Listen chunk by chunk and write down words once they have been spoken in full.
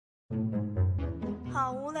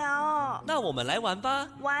好无聊哦。那我们来玩吧。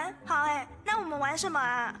玩？好诶，那我们玩什么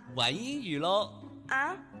啊？玩英语咯。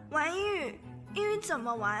啊？玩英语？英语怎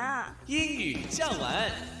么玩啊？英语酱玩，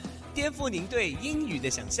颠覆您对英语的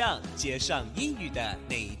想象，接上英语的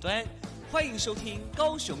那一端。欢迎收听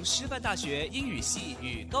高雄师范大学英语系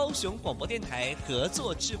与高雄广播电台合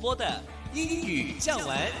作制播的英语酱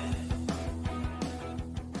玩。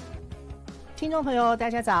听众朋友大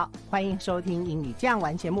家早，欢迎收听英语酱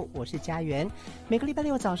玩节目，我是佳媛。每个礼拜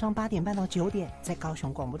六早上8点半到9点，在高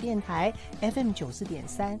雄广播电台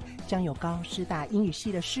FM94.3，将有高师大英语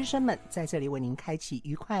系的师生们在这里为您开启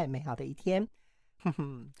愉快美好的一天。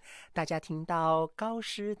大家听到高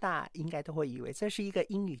师大应该都会以为这是一个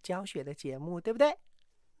英语教学的节目，对不对？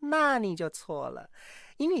那你就错了。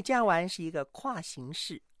英语酱玩是一个跨形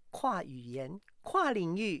式、跨语言、跨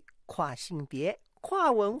领域、跨性别、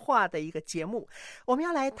跨文化的一个节目。我们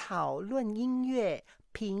要来讨论音乐，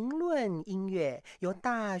评论音乐，由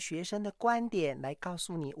大学生的观点来告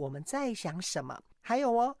诉你我们在想什么。还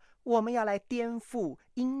有我们要来颠覆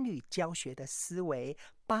英语教学的思维，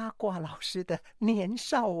八卦老师的年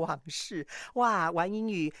少往事。哇，玩英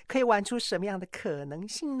语可以玩出什么样的可能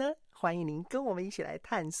性呢？欢迎您跟我们一起来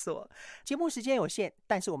探索。节目时间有限，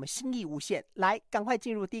但是我们心意无限。来，赶快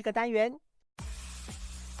进入第一个单元。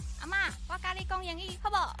阿嬷，我教你讲英语，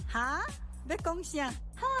好不好？哈？要讲啥？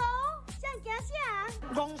好，想惊啥？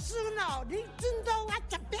公孙哦，你真到我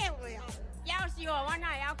吃饱了哦。要是我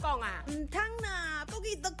哪会晓讲啊？唔通啦，国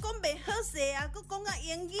语都讲袂好势啊，佮讲到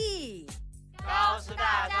英语。高师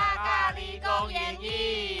大家教你讲英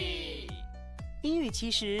语。英语其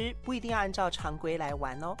实不一定要按照常规来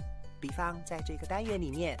玩哦。比方在这个单元里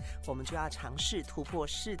面，我们就要尝试突破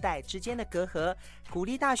世代之间的隔阂，鼓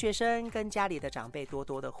励大学生跟家里的长辈多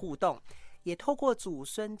多的互动，也透过祖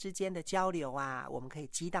孙之间的交流啊，我们可以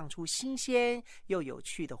激荡出新鲜又有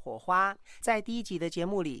趣的火花。在第一集的节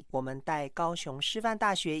目里，我们带高雄师范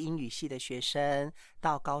大学英语系的学生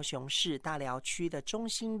到高雄市大寮区的中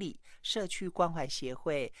心里社区关怀协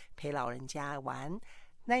会陪老人家玩。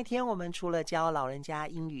那一天我们除了教老人家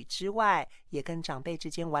英语之外，也跟长辈之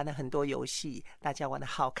间玩了很多游戏，大家玩得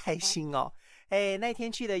好开心哦。那一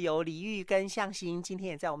天去的有李玉跟向行，今天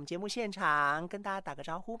也在我们节目现场，跟大家打个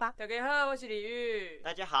招呼吧。大家好，我是李玉。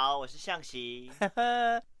大家好，我是向行。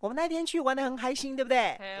我们那天去玩得很开心，对不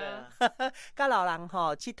对？对啊。跟老人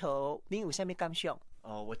佚佗，你有什么感想？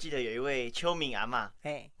我记得有一位秋敏阿嬷，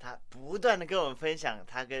她不断的跟我们分享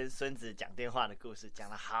她跟孙子讲电话的故事，讲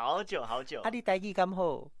了好久好久。你台语敢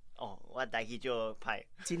好？我台语就歹，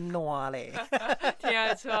真烂嘞，听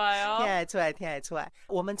得出来哦，听得出来。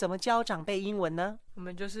我们怎么教长辈英文呢？我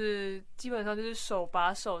们就是基本上就是手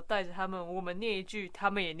把手带着他们，我们念一句，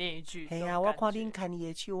他们也念一句。我看恁看你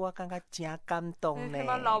的手，我感觉真感动呢。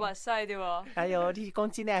那老目屎对不？哎呦，你是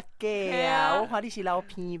讲真的假啊？我看你是老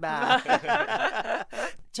片吧。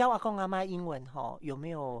教阿公阿妈英文有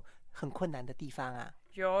没有很困难的地方啊？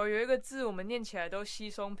有一个字我们念起来都稀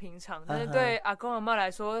松平常，但是对阿公阿嬷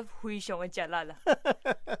来说非常的吃力啦。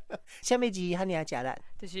什么字和你要吃力？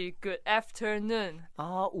就是 Good afternoon。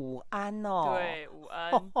午安哦。对，午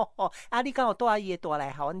安。你刚好带伊的大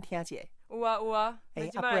来，好，我们听一下。有啊。那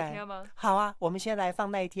今晚来听吗？好啊，我们先来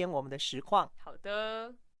放那一天我们的实况。好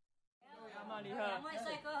的。阿嬷你好。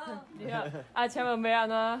你好。请问要安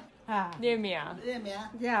怎？你的名？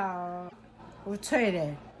叫有翠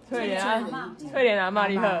莲。翠莲阿嬷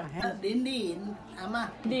你好。林丽莹阿嬷。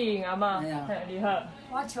丽莹阿嬷，你好。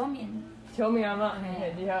我邱敏阿嬷，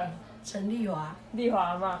你好。陈丽华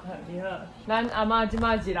阿嬷，你好。咱阿嬷即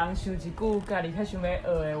摆一人想一句家己较想要学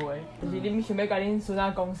的话，就是恁想要甲恁孙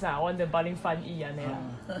仔讲啥，阮就帮恁翻译安尼啦。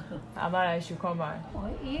阿嬷来想看卖。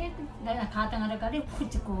伊来卡顿就甲你复一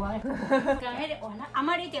句啊，讲迄个话，阿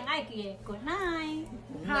嬷你一定爱记的 ，Good night。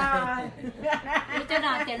哈。你真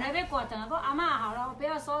啊，电话要挂断，我阿嬷好了，不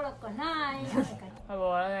要说了 ，Good night。啊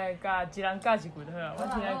无，咱来教一人教一句就好啊。我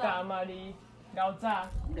今仔教阿嬷你。熬早，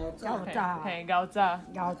嘿，熬早，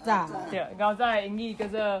对，熬早的英语叫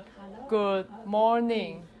做 Good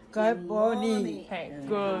morning，Good morning，嘿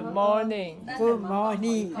 ，Good morning，Good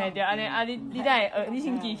morning，嘿，对，安尼，你等下你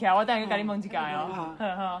先记起来，我等下甲你问一届哦，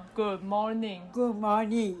好 ，Good morning，Good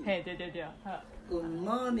morning，嘿，对，好 ，Good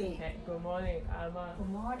morning，嘿 ，Good morning，阿嬷 ，Good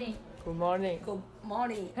morning，Good morning，Good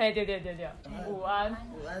morning，嘿，对，午安，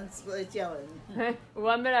睡觉的，嘿，午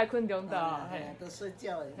安要来困中昼，嘿，都睡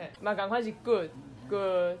觉的，嘿，嘛赶快是 good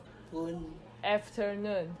afternoon，Good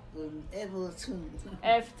afternoon，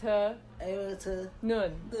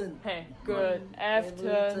嘿 ，Good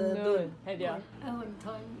afternoon，嘿对。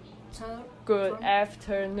Good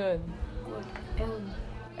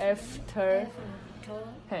afternoon，after，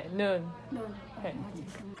嘿 noon，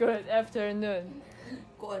 Good afternoon.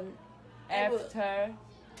 Good After.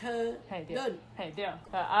 嘿对，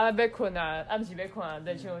啊要困啊，暗时要困啊，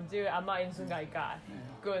就像这个阿嬷因孙家教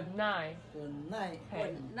 ，Good night。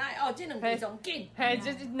哦，这两个上紧。嘿，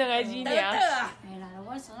这两个字尔。啊。嘿啦，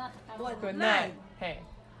我孙仔逐工。Good night。嘿，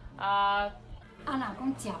啊若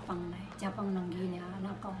讲食饭嘞，食饭两字尔，安怎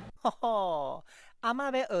讲？吼吼，阿嬷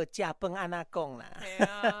要学食饭安那讲啦。对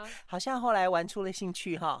啊，好像后来玩出了兴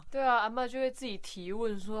趣哈。对啊，阿嬷就会自己提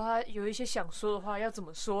问说，她有一些想说的话，要怎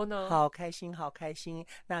么说呢？好开心，好开心。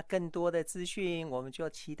那更多的资讯，我们就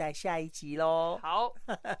期待下一集喽。好，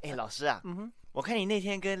老师啊，我看你那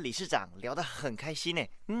天跟理事长聊得很开心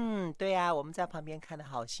呢。对啊，我们在旁边看得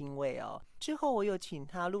好欣慰哦。之后我有请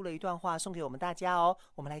他录了一段话送给我们大家哦，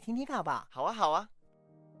我们来听听看好不好？好啊，好啊。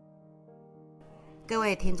各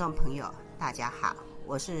位听众朋友，大家好，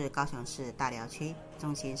我是高雄市大寮区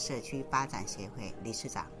中心社区发展协会理事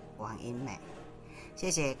长王英美。谢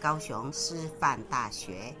谢高雄师范大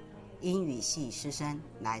学英语系师生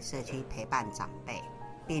来社区陪伴长辈，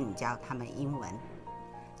并教他们英文。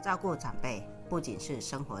照顾长辈不仅是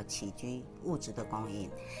生活起居物质的供应，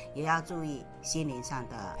也要注意心灵上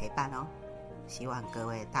的陪伴哦。希望各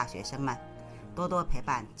位大学生们多多陪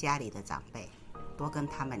伴家里的长辈，多跟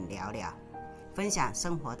他们聊聊，分享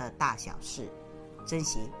生活的大小事，珍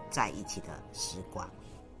惜在一起的时光。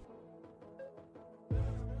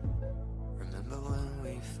Remember when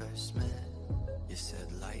we first met, you said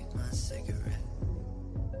light my cigarette.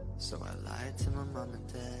 So I lied to my mom and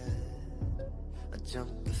dad. I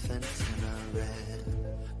jumped the fence and I ran,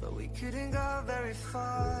 but we couldn't go very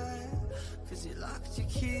far, cause you locked your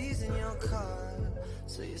keys in your car.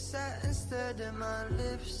 So you sat and stared at my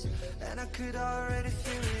lips, and I could already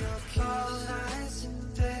feel your kiss. All nights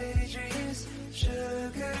and daydreams,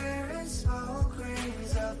 sugar and smoke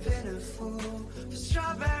rings. I've been a fool for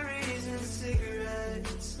strawberries and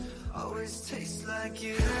cigarettes. Always taste like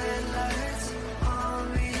you. Headlights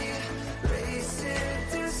on me, racing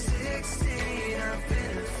through 16. I've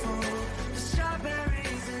been a fool for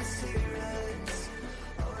strawberries and cigarettes.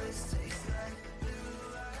 Always taste like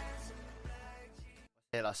blue eyes.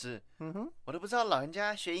 老师，我都不知道老人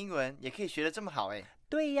家学英文也可以学得这么好哎。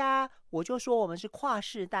对呀，我就说我们是跨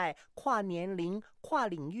世代、跨年龄、跨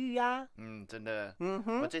领域呀。真的。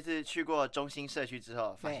我这次去过中心社区之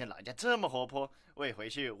后，发现老人家这么活泼，我也回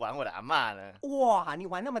去玩我的阿嬷了。哇，你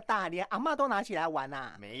玩那么大，连阿嬷都拿起来玩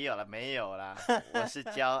啊？没有啦，我是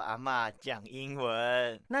教阿嬷讲英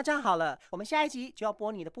文。那这样好了，我们下一集就要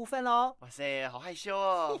播你的部分喽。哇塞，好害羞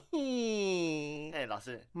哦。老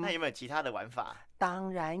师，那有没有其他的玩法？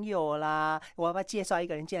当然有啦，我要不要介绍一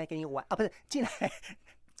个人进来给你玩啊？不是，进来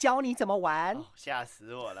教你怎么玩。吓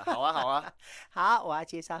死我了！好啊。好，我要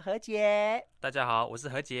介绍何姐。大家好，我是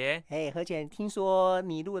何姐。何姐，听说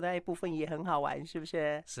你录的那一部分也很好玩，是不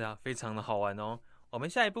是？是啊，非常的好玩哦。我们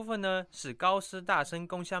下一部分呢是高师大声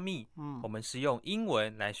公虾米，我们是用英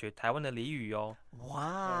文来学台湾的俚语哦。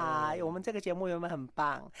哇，我们这个节目有没有很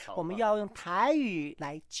棒？我们要用台语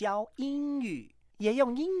来教英语，也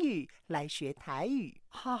用英语来学台语，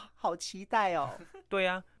好期待哦。对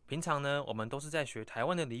啊，平常呢我们都是在学台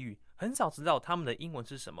湾的俚语，很少知道他们的英文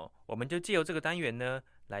是什么，我们就借由这个单元呢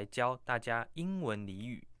来教大家英文俚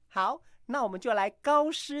语。好，那我们就来高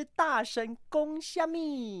师大声公虾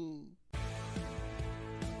米。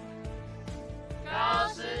高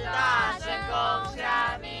师大声公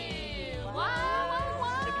虾米，哇！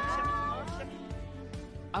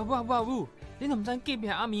阿母，你怎么知隔壁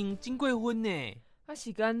阿明真过婚呢？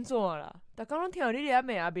是安怎啦？逐工拢听到你咧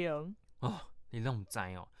骂阿明。你拢唔知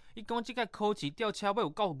哦？伊讲即个考试吊车尾有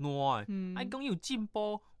够烂的，伊讲伊有进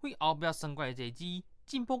步，为后壁升过来第二，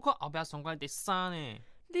进步到后壁升过来第三呢。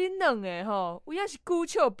恁两个吼，有影是久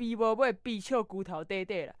笑鼻无尾，鼻笑骨头短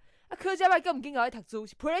短啦。考遮摆，敢毋紧甲伊读书，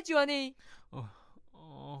是批咧就安尼。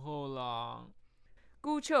好啦。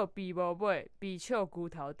久笑鼻无尾，鼻笑骨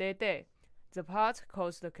头短短。The pot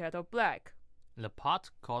calls the kettle black. The pot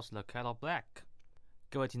calls the kettle black.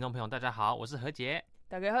 各位听众朋友，大家好，我是何杰。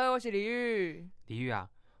大家好，我是李玉。李玉啊，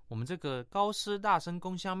我们这个高师大声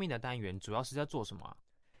公虾米的单元主要是在做什么啊？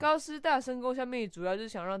高师大声公虾米主要就是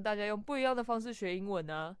想让大家用不一样的方式学英文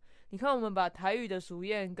啊。你看，我们把台语的俗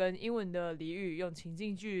谚跟英文的俚语用情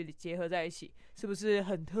境句结合在一起，是不是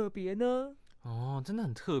很特别呢？真的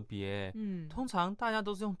很特别。通常大家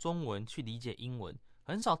都是用中文去理解英文，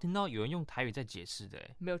很少听到有人用台语在解释的。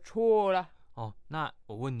没有错啦。那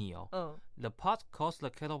我问你The pot calls the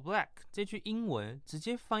kettle black 这句英文直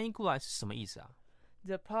接翻译过来是什么意思啊？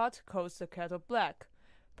 The pot calls the kettle black，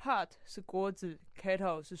 pot 是锅子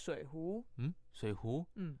 ，kettle 是水壶。水壶。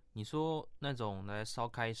你说那种来烧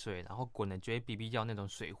开水，然后滚了就会哔哔叫那种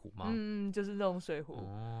水壶吗？就是那种水壶。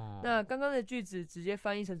那刚刚的句子直接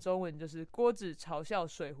翻译成中文就是锅子嘲笑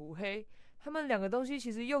水壶黑。他们两个东西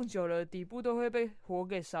其实用久了，底部都会被火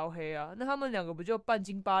给烧黑啊。那他们两个不就半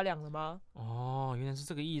斤八两了吗？原来是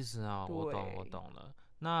这个意思啊！我懂了。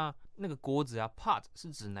那个锅子啊 ，pot 是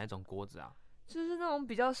指哪种锅子啊？就是那种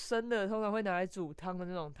比较深的，通常会拿来煮汤的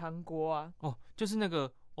那种汤锅啊。就是那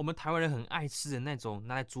个我们台湾人很爱吃的那种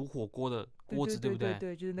拿来煮火锅的锅子，对不对？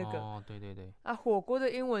对，就是那个。对。火锅的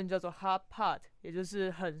英文叫做 hot pot， 也就是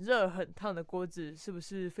很热很烫的锅子，是不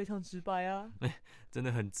是非常直白啊？真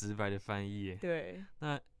的很直白的翻译耶。对。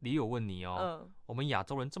那李友问你我们亚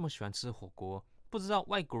洲人这么喜欢吃火锅，不知道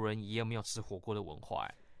外国人也有没有吃火锅的文化？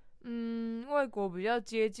外国比较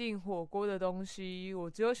接近火锅的东西，我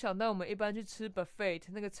只有想到我们一般去吃 buffet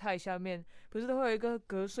那个菜下面不是都会有一个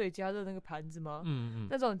隔水加热那个盘子吗？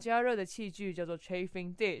那种加热的器具叫做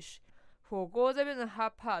chafing dish。火锅在变成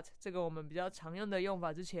hot pot 这个我们比较常用的用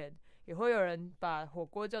法之前，也会有人把火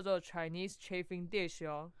锅叫做 Chinese chafing dish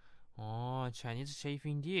Chinese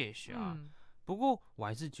chafing dish 啊。不过我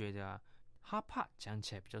还是觉得hot pot 讲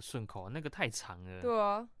起来比较顺口，那个太长了。对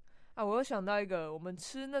啊。我又想到一个，我们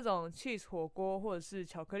吃那种 cheese 火锅或者是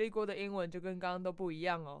巧克力锅的英文就跟刚刚都不一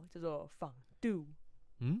样叫做 fondue。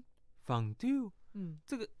fondue。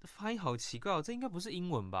这个发音好奇怪这应该不是英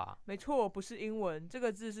文吧？没错，不是英文，这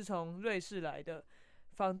个字是从瑞士来的。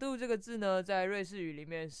fondue 这个字呢，在瑞士语里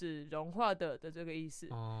面是融化的这个意思，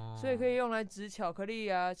所以可以用来指巧克力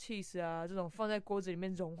啊、cheese 啊这种放在锅子里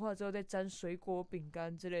面融化之后再沾水果、饼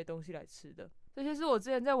干之类的东西来吃的。这些是我之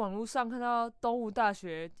前在网络上看到东吴大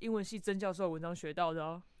学英文系曾教授的文章学到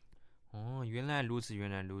的原来如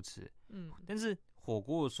此。但是火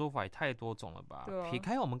锅的说法也太多种了吧？撇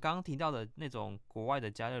开我们刚刚提到的那种国外的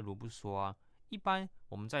加热炉不说一般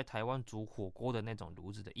我们在台湾煮火锅的那种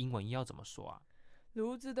炉子的英文要怎么说啊？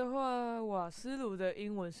炉子的话，瓦斯炉的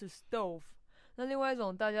英文是 stove。那另外一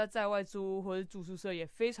种大家在外租屋或者住宿舍也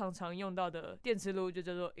非常常用到的电磁炉就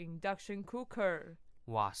叫做 induction cooker。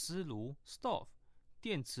瓦斯炉 stove，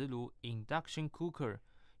 电磁炉 induction cooker。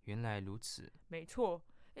原来如此。没错。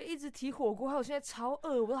一直提火锅，还有现在超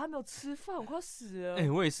饿，我都还没有吃饭，我快死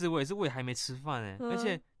了。我也是，我也还没吃饭而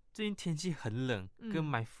且最近天气很冷，跟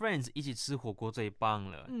my friends 一起吃火锅最棒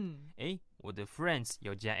了。我的 friends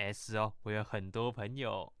有加 s 我有很多朋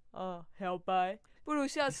友。好白，不如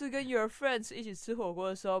下次跟 your friends 一起吃火锅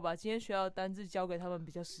的时候，把今天学到的单字交给他们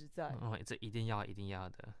比较实在。这一定要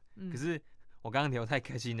的。可是我刚刚聊太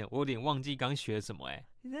开心了，我有点忘记刚学什么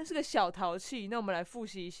你真是个小淘气，那我们来复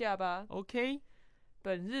习一下吧。OK。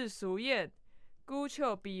本日俗谚：久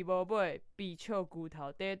笑比无尾，比笑骨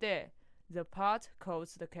头短短。The pot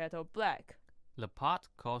calls the kettle black. The pot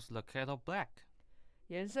calls the kettle black.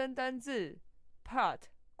 延伸单字 pot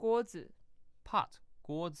锅子 pot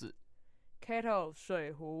锅子 kettle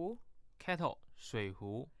水壶 kettle 水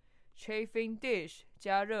壶 chafing dish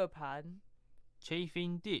加热盘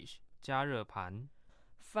chafing dish 加热盘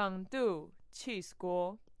fondue cheese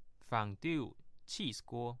锅 fondue cheese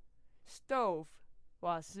锅 stove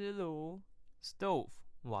瓦斯炉 stove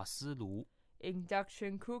瓦斯炉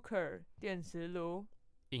induction cooker 电磁炉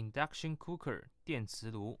induction cooker 电磁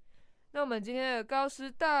炉。那我们今天的高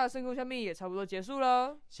师大声公虾米也差不多结束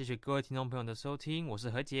了，谢谢各位听众朋友的收听，我是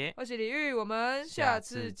何杰，我是李玉，我们下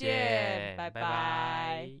次见，拜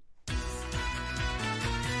拜。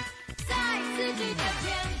在自己的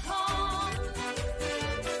天空，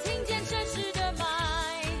听见城市的脉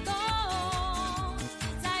动，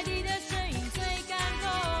在地的声音最感动，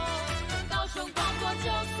高雄广播943，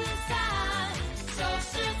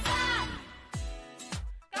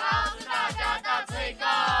告诉大家到最高。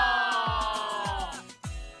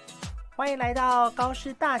欢迎来到高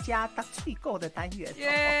师大家到最够的单元。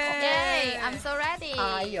耶 ！I'm so ready。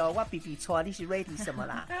哎呦，我比错，你是 ready 什么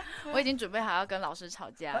啦？我已经准备好要跟老师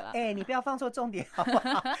吵架了。你不要放错重点好不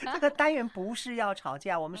好？这个单元不是要吵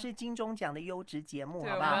架，我们是金钟奖的优质节目，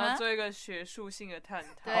好不好？我们要做一个学术性的探讨。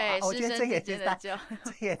对，我觉得这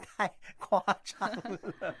也太夸张了。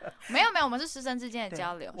没有，我们是师生之间的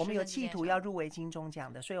交流。我们有企图要入围金钟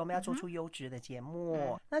奖的，所以我们要做出优质的节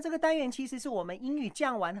目。那这个单元其实是我们英语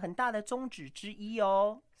酱玩很大的宗旨之一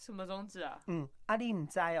哦。什么宗旨啊？阿丽不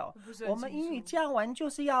知哦。我们英语酱玩就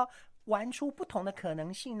是要玩出不同的可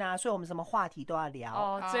能性啊，所以我们什么话题都要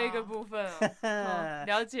聊。这个部分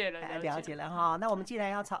了解了哈。那我们既然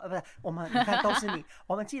要不是我们，你看都是你。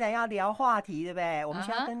我们既然要聊话题，对不对？我们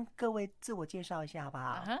先要跟各位自我介绍一下，好不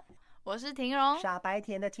好？我是婷蓉，傻白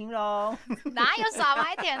甜的婷蓉，哪有傻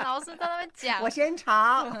白甜？老师在那边讲，我先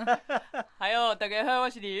吵。还有大家好，我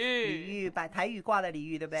是李玉，李玉把台语挂的李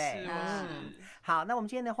玉，对不对？是。好，那我们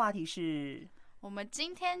今天的话题是。我们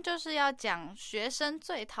今天就是要讲学生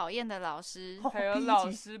最讨厌的老师，还有老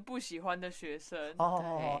师不喜欢的学生。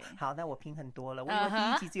哦，好，那我拼很多了。我以为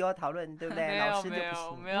第一集只有讨论，对不对？老师就不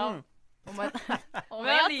行。没有，我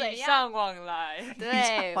们要礼尚往来，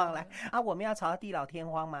对，往来啊！我们要吵到地老天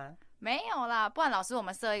荒吗？没有啦，不然老师我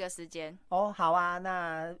们设一个时间。哦，好啊，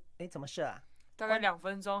那怎么设啊？大概2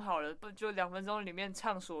分钟好了，就2分钟里面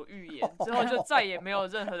畅所欲言，之后就再也没有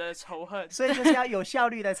任何的仇恨。所以就是要有效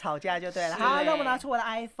率的吵架就对了。好，那我拿出我的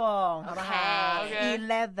iPhone， 好不好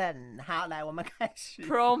 ？11， 好，来，我们开始。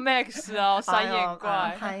Pro Max 哦，3眼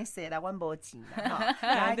怪。拍谁来？温博吉，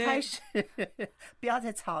来开始，不要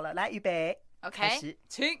再吵了。来，预备 ，OK， 开始，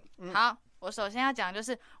请。好。我首先要讲就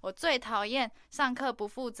是我最讨厌上课不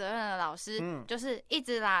负责任的老师，就是一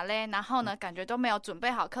直拉嘞，然后呢感觉都没有准备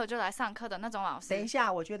好课就来上课的那种老师。等一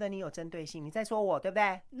下，我觉得你有针对性，你在说我对不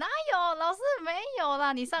对？哪有，老师没有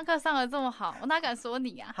啦，你上课上得这么好，我哪敢说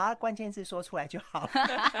你啊？好，关键字说出来就好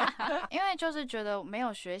了。因为就是觉得没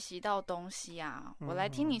有学习到东西啊，我来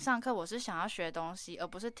听你上课，我是想要学东西，而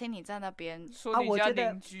不是听你在那边说你家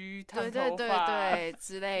邻居烫头发，对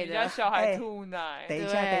之类的，你家小孩吐奶。等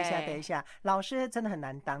一下。老师真的很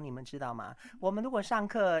难当，你们知道吗？我们如果上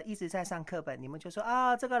课一直在上课本，你们就说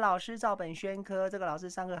啊，这个老师照本宣科，这个老师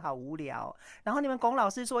上课好无聊。然后你们龚老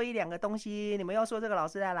师说1-2个东西，你们又说这个老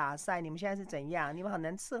师在拉塞，你们现在是怎样？你们很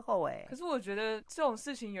难伺候哎。可是我觉得这种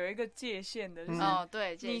事情有一个界限的，就是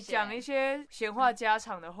对，你讲一些闲话家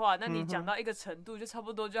常的话，那你讲到一个程度就差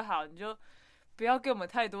不多就好，你就不要给我们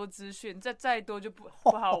太多资讯，再多就不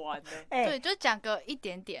好玩了。对，就讲个一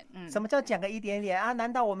点点。什么叫讲个一点点啊？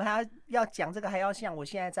难道我们还要讲这个，还要像我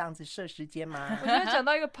现在这样子设时间吗？我觉得讲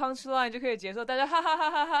到一个 punch line 就可以结束，大家哈哈哈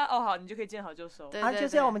哈哈。哦，好，你就可以见好就收。啊，就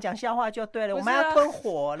是要我们讲笑话就对了，我们要吞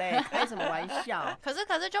火嘞，开什么玩笑？可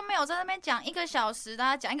是就没有在那边讲1个小时，大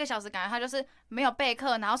家讲1个小时，感觉他就是没有备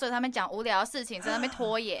课，然后所以他们讲无聊的事情，在那边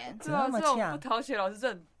拖延。对啊，这种不讨喜的老师真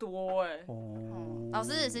的很多哎。老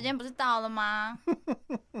师，时间不是到了吗？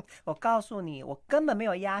我告诉你，我根本没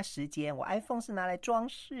有压时间，我 iPhone 是拿来装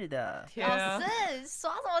饰的。老师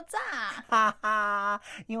耍什么诈？哈哈，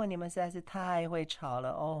因为你们实在是太会吵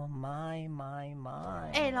了。Oh my。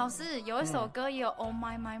老师有一首歌也有 Oh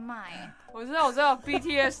my。我知道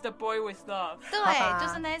BTS 的 Boy with Love。对，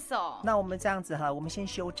就是那首。那我们这样子哈，我们先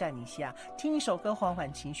休战一下，听一首歌缓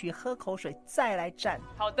缓情绪，喝口水再来战。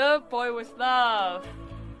好的 ，Boy with Love。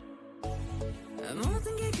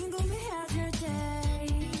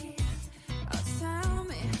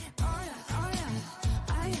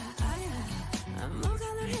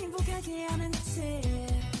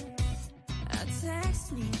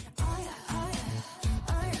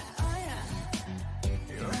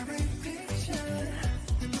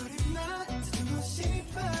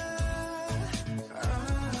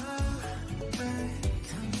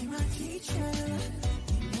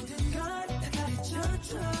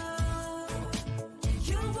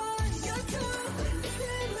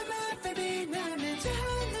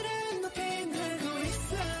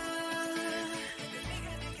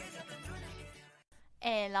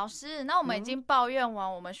老师，那我们已经抱怨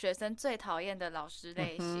完我们学生最讨厌的老师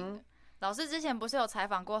类型了。老师之前不是有采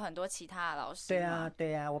访过很多其他的老师吗？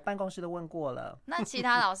对啊，我办公室都问过了。那其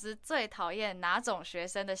他老师最讨厌哪种学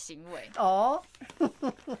生的行为？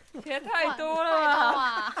天，太多了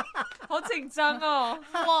吧，好紧张哦！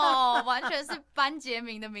哇，完全是班杰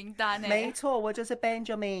明的名单哎。没错，我就是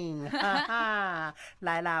Benjamin。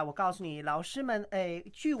来啦，我告诉你，老师们，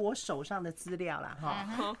据我手上的资料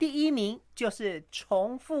啦，第1名就是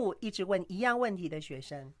重复一直问一样问题的学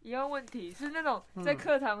生。一样问题是那种在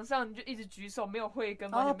课堂上你就一直举手没有慧根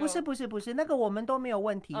吗？不是，那个我们都没有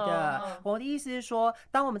问题的。我的意思是说，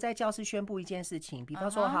当我们在教室宣布一件事情，比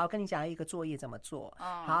方说，好，跟你讲一个作业怎么做，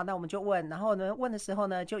好，那我们就问，然后呢，问的时候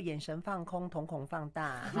呢，就眼神放空，瞳孔放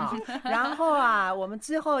大，然后啊，我们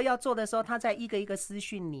之后要做的时候，他再一个一个私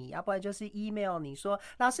讯你，要不然就是 email 你说，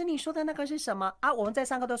老师你说的那个是什么啊？我们在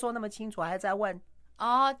上课都说那么清楚，还在问。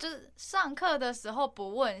就是上课的时候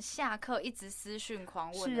不问，下课一直私讯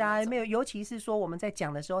狂问。是啊，没有，尤其是说我们在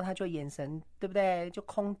讲的时候，他就眼神，对不对？就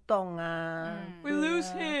空洞啊。We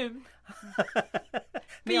lose him。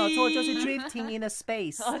没有错，就是 drifting in the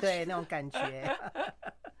space， 对，那种感觉。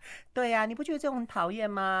对呀，你不觉得这种很讨厌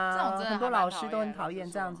吗？这种真的很多老师都很讨厌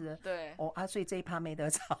这样子。对。所以这一趴没得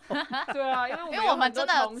吵。对啊，因为我们真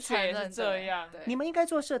的同学也是这样。你们应该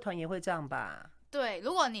做社团也会这样吧？对，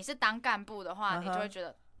如果你是当干部的话，你就会觉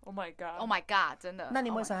得 Oh my God， Oh my God， 真的。那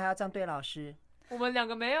你为什么还要这样对老师？我们2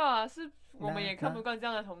个没有啊，是我们也看不惯这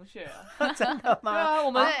样的同学啊。真的吗？对啊，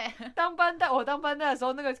我们当班带，我当班带的时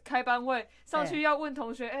候，那个开班会上去要问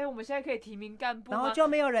同学，我们现在可以提名干部吗？然后就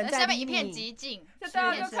没有人在下面一片寂静，就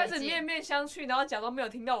大家就开始面面相觑，然后假装没有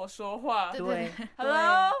听到我说话。对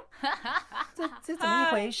 ，Hello， 这怎么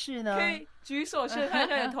一回事呢？可以举手宣判一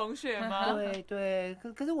下你同学吗？对，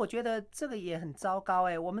可是我觉得这个也很糟糕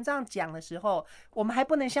我们这样讲的时候，我们还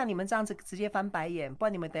不能像你们这样子直接翻白眼，不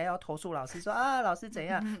然你们等一下要投诉老师说啊，老师怎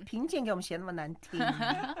样评鉴给我们写那么难听。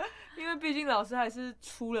因为毕竟老师还是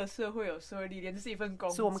出了社会有社会历练，这是一份工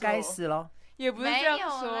作，是我们该死咯。也不是这样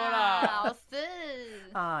说啦，老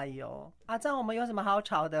师。哎呦，这样我们有什么好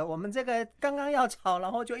吵的？我们这个刚刚要吵，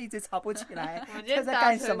然后就一直吵不起来。我们今天在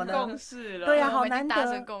干什么呢？共识了，对呀，好难达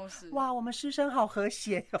得。成共识。哇，我们师生好和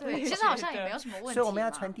谐哦。对，其实好像也没有什么问题。所以我们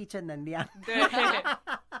要传递正能量。对，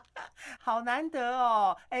好难得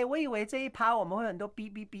哦。我以为这一趴我们会很多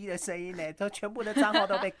哔哔哔的声音呢，都全部的账号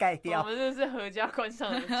都被盖掉。我们这是合家观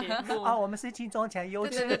赏的节目我们是金钟奖优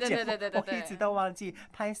质的节目。对，我一直都忘记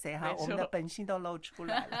拍谁哈，我们的本性都露出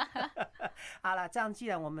来了。好了，这样既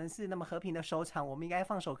然我们是那么和平的收场，我们应该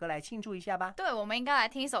放首歌来庆祝一下吧。对，我们应该来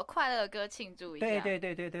听一首快乐的歌庆祝一下。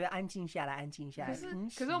对，安静下来，安静下来。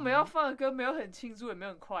可是我们要放的歌没有很庆祝，也没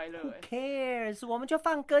有很快乐。Who cares？ 我们就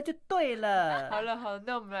放歌就对了。好了，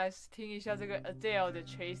那我们来听一下这个 Adele 的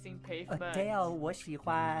Chasing Pavement。Adele 我喜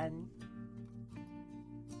欢。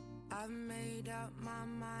I've made up my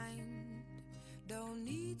mind. Don't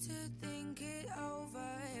need to think it over.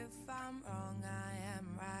 If I'm wrong, I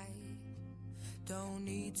am right. Don't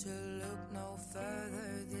need to look no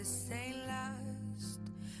further. This ain't last.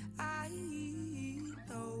 I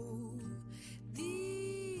know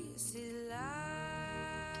this is love.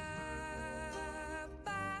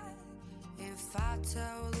 But if I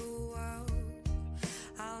tell the world,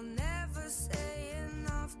 I'll never say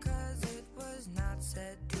enough, 'cause it was not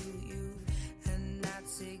said to you. And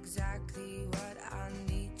that's exactly what I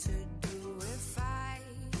need to do if I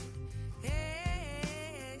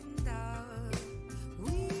end up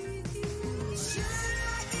with you. Should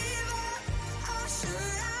I give up, or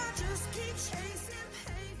should I just keep chasing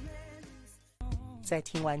pavements? 在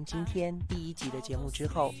听完今天第1集的节目之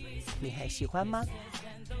后，你还喜欢吗？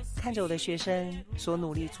看着我的学生所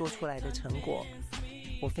努力做出来的成果，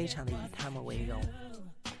我非常的以他们为荣。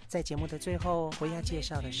在节目的最后，我要介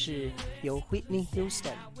绍的是由 Whitney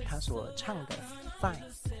Houston 他所唱的 Fine，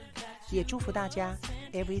 也祝福大家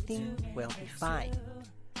Everything will be fine。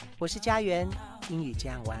 我是家园，英语这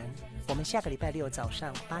样玩，我们下个礼拜6早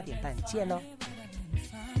上8点半见咯。